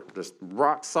pillar, just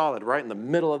rock solid, right in the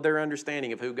middle of their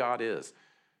understanding of who God is.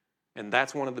 And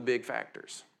that's one of the big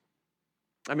factors.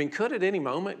 I mean, could at any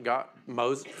moment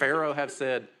Pharaoh have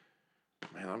said,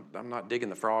 man, I'm not digging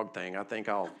the frog thing. I think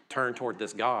I'll turn toward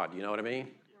this God. You know what I mean?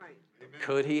 Right.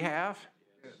 Could he have?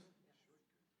 Yes.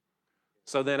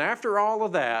 So then after all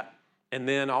of that, and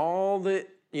then all the,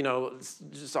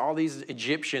 just all these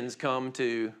Egyptians come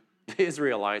to the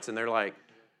Israelites, and they're like,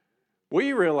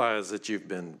 we realize that you've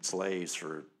been slaves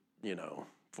for,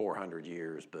 400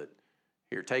 years, but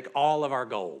here, take all of our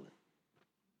gold.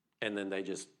 And then they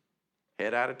just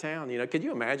head out of town. Could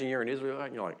you imagine you're in Israel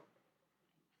and you're like,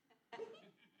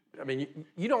 I mean,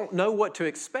 you don't know what to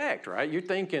expect, right? You're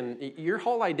thinking your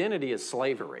whole identity is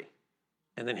slavery.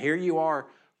 And then here you are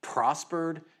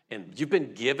prospered and you've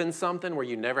been given something where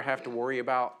you never have to worry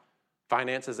about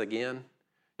finances again.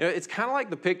 It's kind of like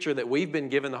the picture that we've been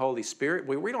given the Holy Spirit.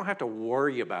 We don't have to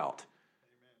worry about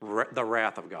the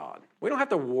wrath of God. We don't have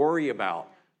to worry about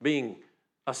being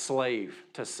a slave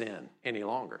to sin any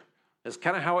longer. It's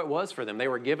kind of how it was for them. They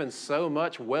were given so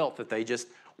much wealth that they just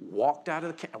walked out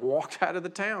of the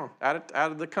town, out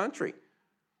of the country.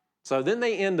 So then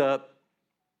they end up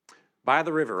by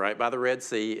the river, right, by the Red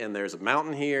Sea, and there's a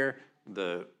mountain here,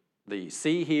 the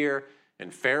sea here,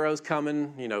 and Pharaoh's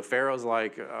coming. Pharaoh's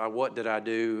like, what did I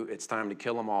do? It's time to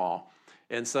kill them all.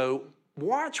 And so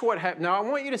watch what happens. Now, I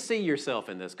want you to see yourself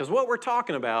in this, because what we're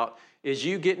talking about is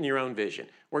you getting your own vision.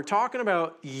 We're talking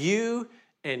about you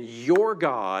and your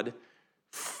God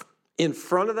in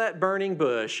front of that burning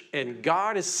bush, and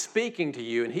God is speaking to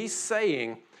you, and he's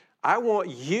saying, I want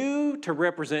you to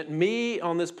represent me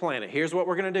on this planet. Here's what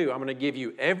we're going to do. I'm going to give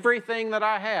you everything that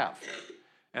I have,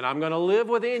 and I'm going to live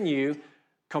within you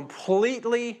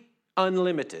completely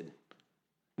unlimited.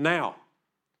 Now,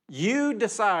 you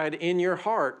decide in your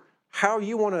heart how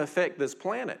you want to affect this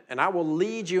planet, and I will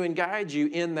lead you and guide you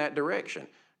in that direction.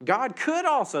 God could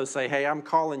also say, hey, I'm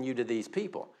calling you to these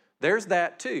people. There's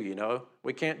that too,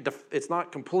 we can't, it's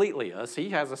not completely us. He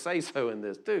has a say-so in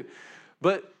this too.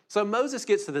 But so Moses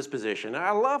gets to this position. And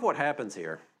I love what happens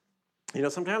here.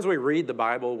 Sometimes we read the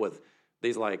Bible with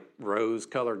these like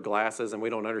rose-colored glasses and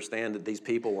we don't understand that these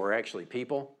people were actually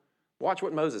people. Watch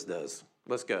what Moses does.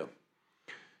 Let's go.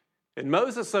 And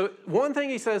Moses, so one thing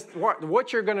he says,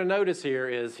 what you're going to notice here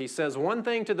is he says one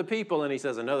thing to the people and he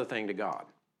says another thing to God.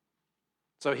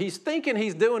 So he's thinking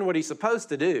he's doing what he's supposed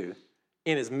to do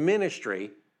in his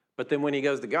ministry, but then when he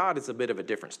goes to God, it's a bit of a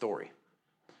different story.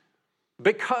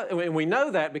 And we know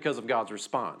that because of God's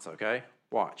response, okay?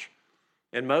 Watch.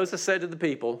 And Moses said to the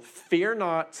people, fear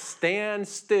not, stand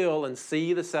still and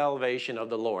see the salvation of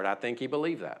the Lord. I think he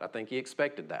believed that. I think he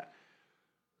expected that.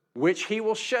 Which he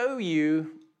will show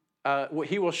you,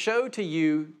 he will show to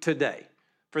you today.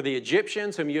 For the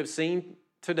Egyptians whom you have seen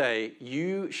today,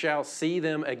 you shall see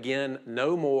them again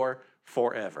no more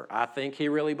forever. I think he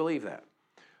really believed that.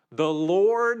 The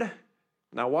Lord,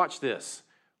 now watch this.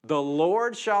 The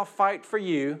Lord shall fight for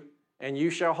you, and you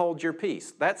shall hold your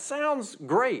peace. That sounds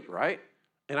great, right?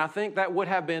 And I think that would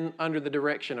have been under the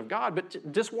direction of God,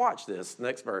 but just watch this,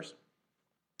 next verse.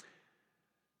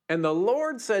 And the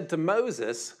Lord said to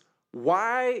Moses,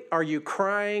 why are you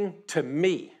crying to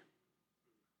me?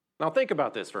 Now think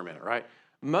about this for a minute, right?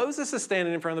 Moses is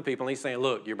standing in front of the people, and he's saying,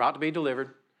 look, you're about to be delivered.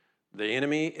 The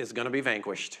enemy is going to be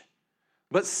vanquished.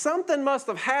 But something must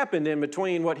have happened in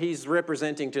between what he's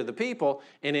representing to the people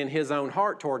and in his own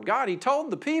heart toward God. He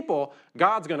told the people,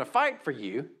 God's going to fight for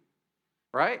you,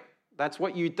 right? That's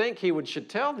what you'd think he should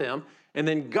tell them. And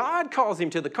then God calls him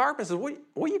to the carpet and says,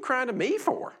 what are you crying to me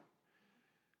for?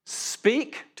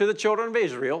 Speak to the children of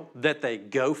Israel that they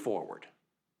go forward.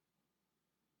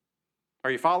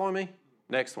 Are you following me?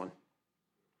 Next one.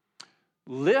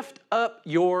 Lift up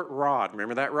your rod.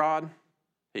 Remember that rod?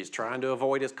 He's trying to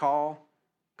avoid his call.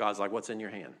 God's like, what's in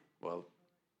your hand? Well,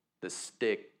 this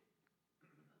stick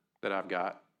that I've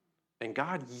got. And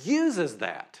God uses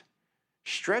that.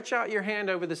 Stretch out your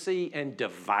hand over the sea and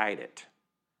divide it.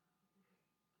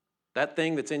 That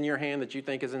thing that's in your hand that you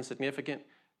think is insignificant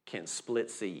can split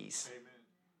seas. Amen.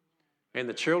 And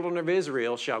the children of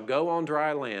Israel shall go on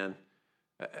dry land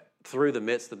through the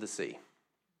midst of the sea.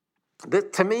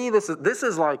 To me, this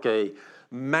is like a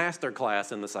master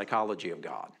class in the psychology of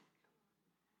God.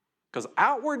 Because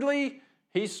outwardly,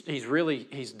 he's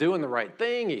doing the right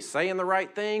thing, he's saying the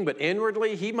right thing, but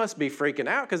inwardly, he must be freaking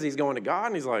out because he's going to God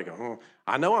and he's like, oh,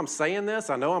 I know I'm saying this,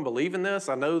 I know I'm believing this,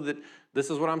 I know that this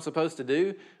is what I'm supposed to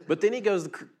do. But then he goes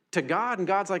to God and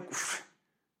God's like,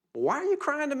 why are you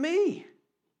crying to me?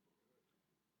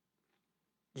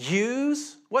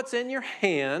 Use what's in your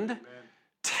hand. Amen.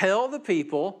 tell the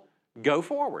people, go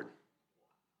forward.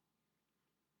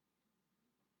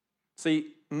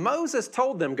 See, Moses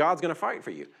told them God's going to fight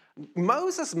for you.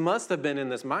 Moses must have been in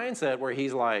this mindset where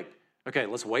he's like, okay,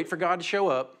 let's wait for God to show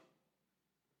up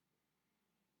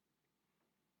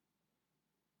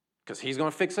because he's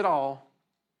going to fix it all.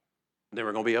 Then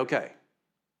we're going to be okay.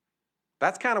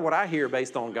 That's kind of what I hear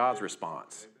based on God's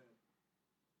response.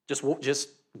 Just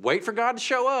wait for God to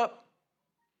show up.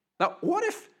 Now, what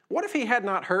if he had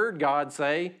not heard God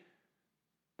say,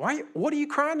 what are you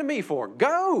crying to me for?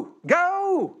 Go.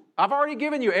 I've already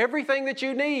given you everything that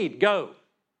you need. Go.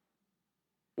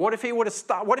 What if he would have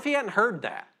stopped? What if he hadn't heard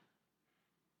that?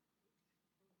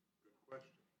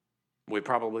 We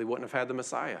probably wouldn't have had the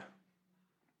Messiah.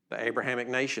 The Abrahamic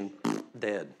nation,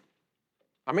 dead.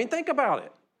 I mean, think about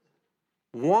it.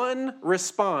 One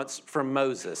response from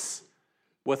Moses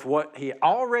with what he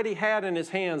already had in his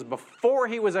hands before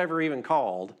he was ever even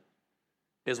called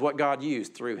is what God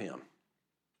used through him.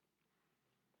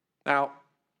 Now,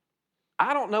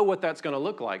 I don't know what that's going to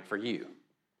look like for you,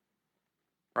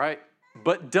 right?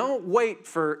 But don't wait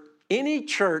for any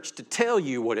church to tell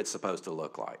you what it's supposed to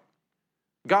look like.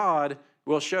 God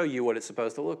will show you what it's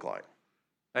supposed to look like.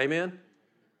 Amen?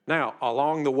 Now,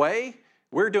 along the way,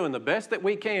 we're doing the best that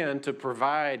we can to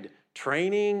provide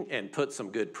training and put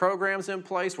some good programs in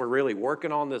place. We're really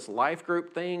working on this life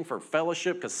group thing for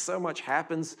fellowship because so much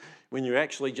happens when you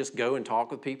actually just go and talk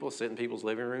with people, sit in people's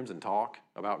living rooms and talk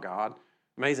about God.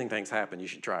 Amazing things happen. You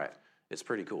should try it. It's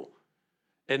pretty cool.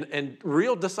 And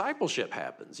real discipleship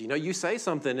happens. You know, you say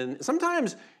something and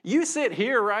sometimes you sit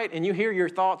here, right, and you hear your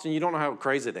thoughts and you don't know how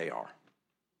crazy they are.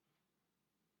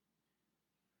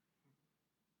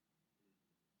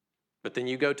 But then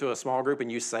you go to a small group and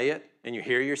you say it and you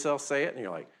hear yourself say it and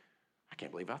you're like, I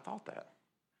can't believe I thought that.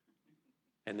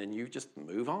 And then you just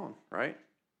move on, right?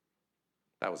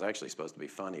 That was actually supposed to be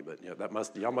funny, but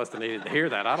y'all must have needed to hear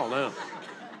that. I don't know.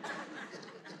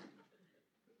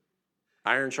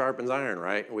 Iron sharpens iron,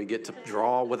 right? We get to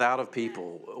draw out of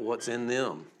people what's in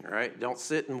them, right? Don't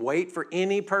sit and wait for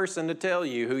any person to tell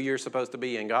you who you're supposed to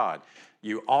be in God.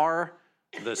 You are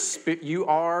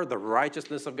the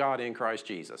righteousness of God in Christ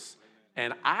Jesus.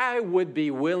 And I would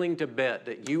be willing to bet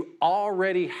that you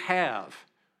already have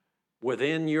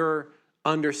within your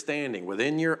understanding,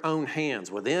 within your own hands,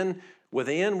 within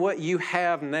what you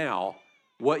have now,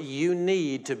 what you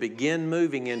need to begin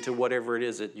moving into whatever it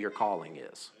is that your calling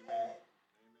is.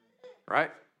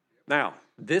 Right? Now,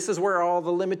 this is where all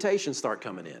the limitations start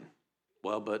coming in.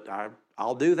 Well, but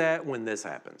I'll do that when this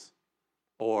happens.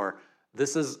 Or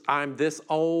I'm this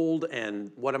old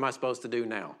and what am I supposed to do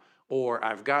now? Or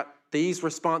I've got these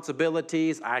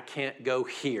responsibilities, I can't go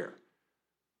here.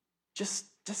 Just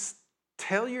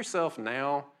tell yourself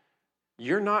now,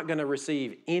 you're not going to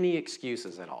receive any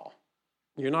excuses at all.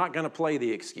 You're not going to play the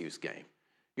excuse game.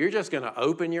 You're just going to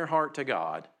open your heart to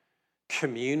God,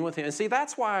 commune with Him. And see,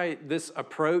 that's why this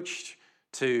approach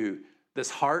to this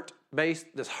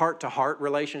heart-to-heart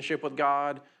relationship with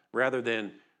God, rather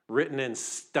than written in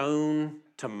stone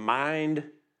to mind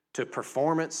to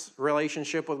performance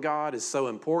relationship with God, is so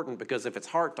important, because if it's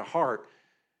heart-to-heart,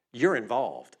 you're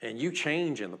involved and you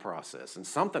change in the process and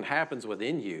something happens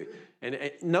within you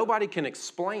and nobody can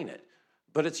explain it,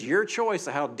 but it's your choice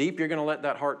of how deep you're going to let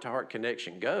that heart-to-heart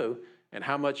connection go and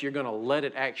how much you're going to let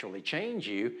it actually change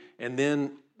you. And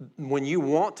then when you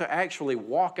want to actually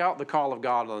walk out the call of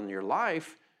God on your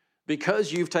life,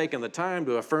 because you've taken the time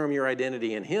to affirm your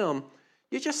identity in Him,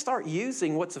 you just start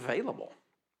using what's available.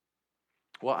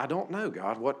 Well, I don't know,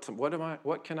 God. What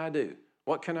can I do?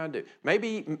 What can I do?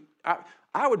 Maybe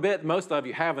I would bet most of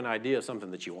you have an idea of something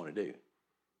that you want to do.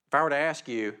 If I were to ask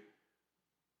you,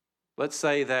 let's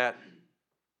say that,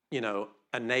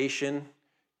 a nation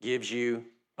gives you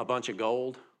a bunch of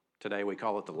gold. Today we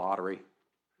call it the lottery.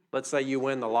 Let's say you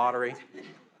win the lottery.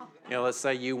 Let's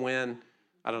say you win,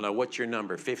 I don't know, what's your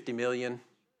number, 50 million?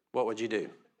 What would you do?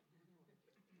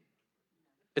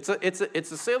 It's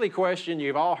a silly question.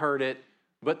 You've all heard it,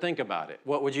 but think about it.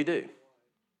 What would you do?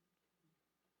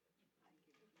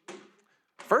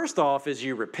 First off is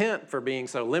you repent for being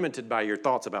so limited by your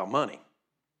thoughts about money.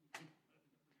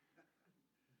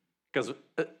 Because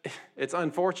it's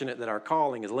unfortunate that our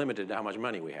calling is limited to how much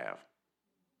money we have.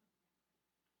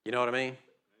 You know what I mean?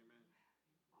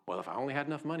 Well, if I only had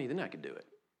enough money, then I could do it.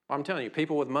 Well, I'm telling you,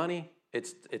 people with money,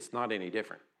 it's not any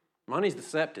different. Money's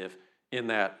deceptive in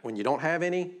that when you don't have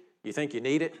any, you think you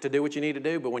need it to do what you need to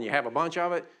do, but when you have a bunch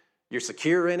of it, you're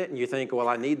secure in it, and you think, well,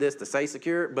 I need this to stay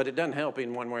secure, but it doesn't help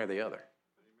in one way or the other.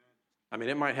 I mean,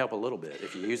 it might help a little bit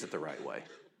if you use it the right way.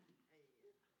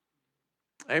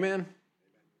 Amen?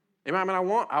 I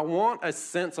want a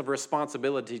sense of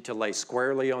responsibility to lay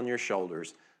squarely on your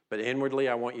shoulders, but inwardly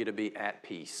I want you to be at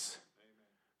peace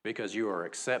because you are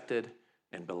accepted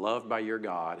and beloved by your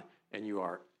God, and you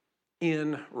are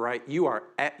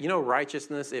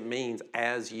righteousness, it means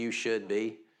as you should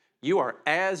be. You are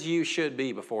as you should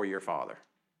be before your Father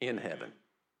in heaven.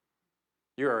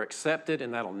 You are accepted,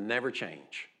 and that'll never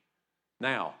change.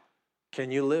 Now,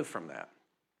 can you live from that?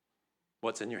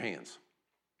 What's in your hands?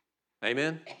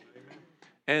 Amen?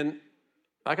 And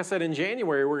like I said, in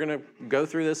January, we're going to go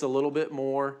through this a little bit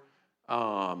more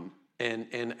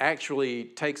and actually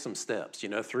take some steps,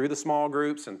 through the small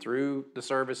groups and through the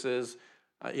services.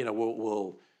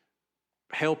 We'll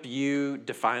help you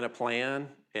define a plan,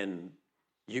 and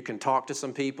you can talk to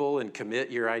some people and commit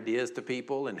your ideas to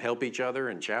people and help each other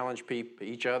and challenge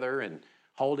each other and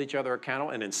hold each other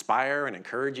accountable and inspire and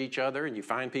encourage each other. And you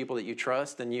find people that you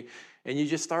trust, and you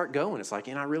just start going. It's like,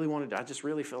 I just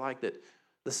really feel like that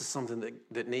this is something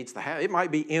that needs to happen. It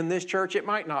might be in this church. It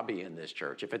might not be in this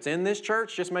church. If it's in this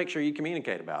church, just make sure you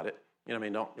communicate about it. We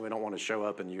don't want to show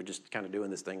up and you're just kind of doing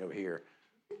this thing over here.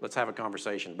 Let's have a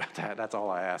conversation about that. That's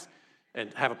all I ask.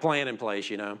 And have a plan in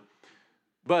place,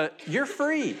 But you're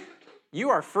free. You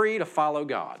are free to follow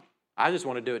God. I just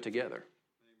want to do it together.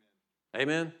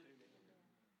 Amen?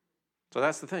 So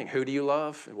that's the thing. Who do you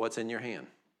love and what's in your hand?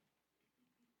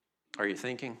 Are you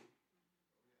thinking?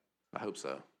 I hope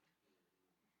so.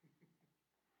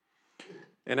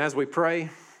 And as we pray,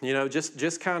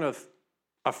 just kind of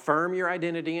affirm your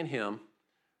identity in Him.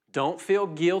 Don't feel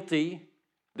guilty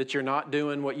that you're not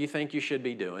doing what you think you should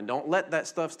be doing. Don't let that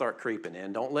stuff start creeping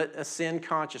in. Don't let a sin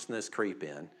consciousness creep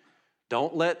in.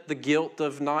 Don't let the guilt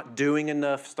of not doing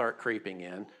enough start creeping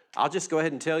in. I'll just go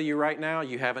ahead and tell you right now,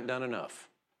 you haven't done enough.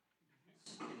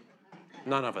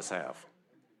 None of us have.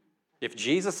 If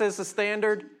Jesus is the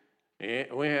standard,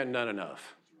 we hadn't done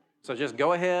enough. So just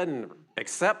go ahead and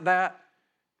accept that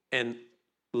and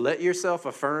let yourself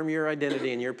affirm your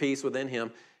identity and your peace within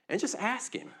Him, and just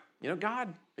ask Him,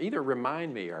 God, either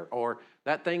remind me or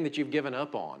that thing that you've given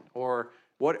up on, or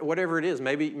whatever it is.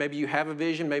 Maybe you have a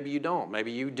vision, maybe you don't.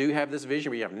 Maybe you do have this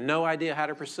vision, but you have no idea how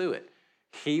to pursue it.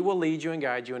 He will lead you and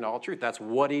guide you into all truth. That's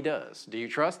what He does. Do you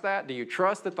trust that? Do you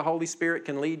trust that the Holy Spirit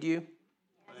can lead you?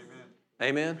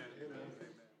 Amen? Amen?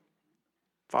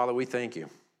 Father, we thank you.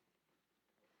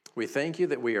 We thank you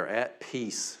that we are at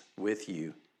peace with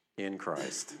you in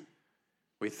Christ.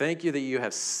 We thank you that you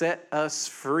have set us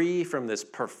free from this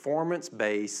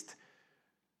performance-based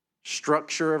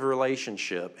structure of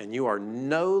relationship, and you are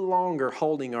no longer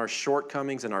holding our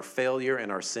shortcomings and our failure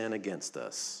and our sin against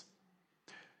us.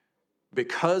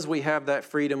 Because we have that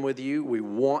freedom with you, we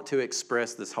want to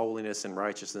express this holiness and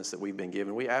righteousness that we've been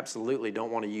given. We absolutely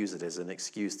don't want to use it as an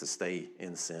excuse to stay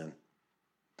in sin.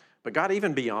 But God,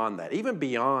 even beyond that, even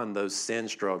beyond those sin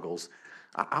struggles,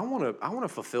 I want to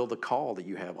fulfill the call that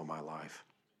you have on my life.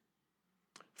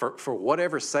 For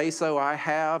whatever say-so I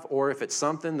have, or if it's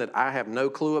something that I have no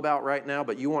clue about right now,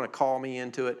 but you want to call me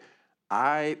into it,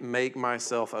 I make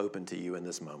myself open to you in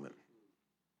this moment.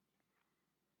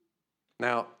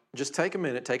 Now, just take a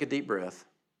minute, take a deep breath.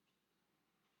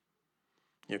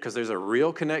 Because there's a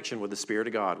real connection with the Spirit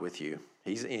of God with you.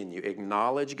 He's in you.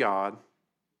 Acknowledge God,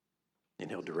 and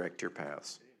He'll direct your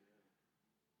paths.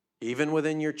 Even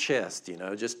within your chest,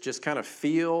 just kind of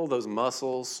feel those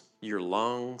muscles, your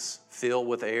lungs fill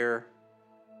with air.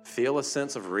 Feel a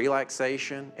sense of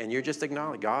relaxation, and you're just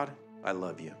acknowledging, God, I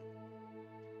love you.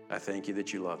 I thank you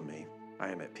that you love me. I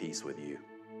am at peace with you.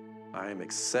 I am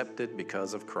accepted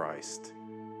because of Christ.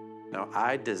 Now,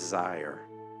 I desire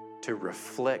to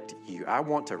reflect you. I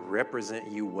want to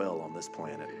represent you well on this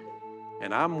planet.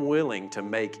 And I'm willing to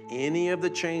make any of the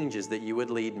changes that you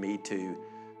would lead me to,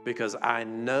 because I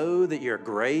know that your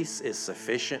grace is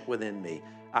sufficient within me.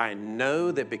 I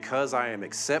know that because I am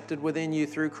accepted within you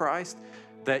through Christ,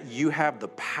 that you have the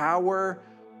power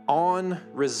on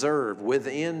reserve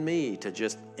within me to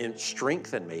just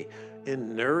strengthen me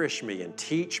and nourish me and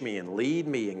teach me and lead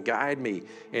me and guide me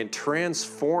and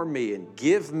transform me and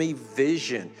give me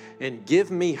vision and give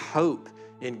me hope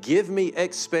and give me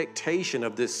expectation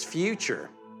of this future.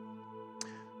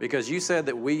 Because you said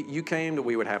that you came that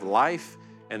we would have life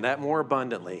and that more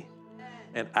abundantly.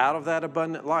 And out of that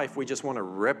abundant life, we just want to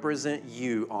represent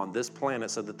you on this planet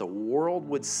so that the world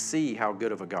would see how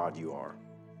good of a God you are.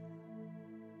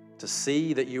 To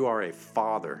see that you are a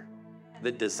Father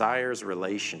that desires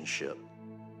relationship.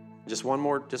 Just one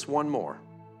more.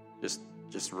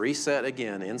 Just reset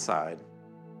again inside.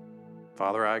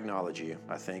 Father, I acknowledge you.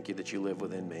 I thank you that you live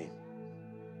within me.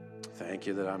 Thank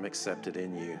you that I'm accepted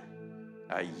in you.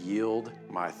 I yield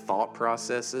my thought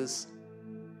processes.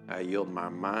 I yield my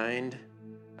mind.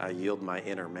 I yield my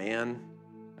inner man.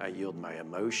 I yield my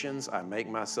emotions. I make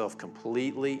myself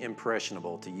completely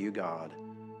impressionable to you, God,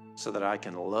 so that I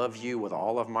can love you with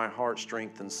all of my heart,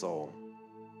 strength, and soul,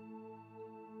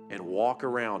 and walk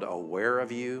around aware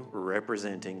of you,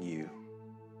 representing you,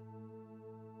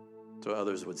 so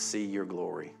others would see your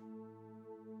glory.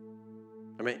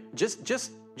 I mean,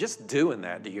 just doing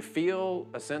that, do you feel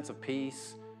a sense of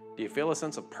peace? Do you feel a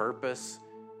sense of purpose?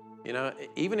 You know,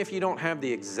 even if you don't have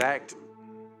the exact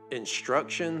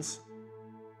instructions,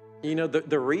 you know,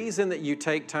 the reason that you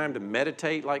take time to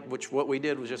meditate, what we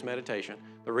did was just meditation.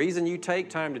 The reason you take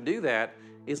time to do that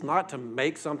is not to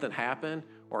make something happen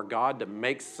or God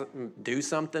to do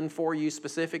something for you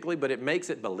specifically, but it makes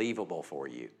it believable for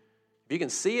you. If you can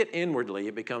see it inwardly,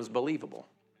 it becomes believable.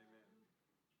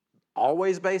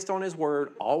 Always based on His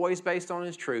Word, always based on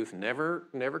His truth,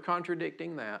 never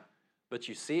contradicting that. But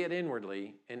you see it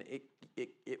inwardly, and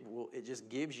it just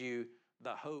gives you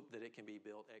the hope that it can be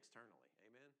built externally.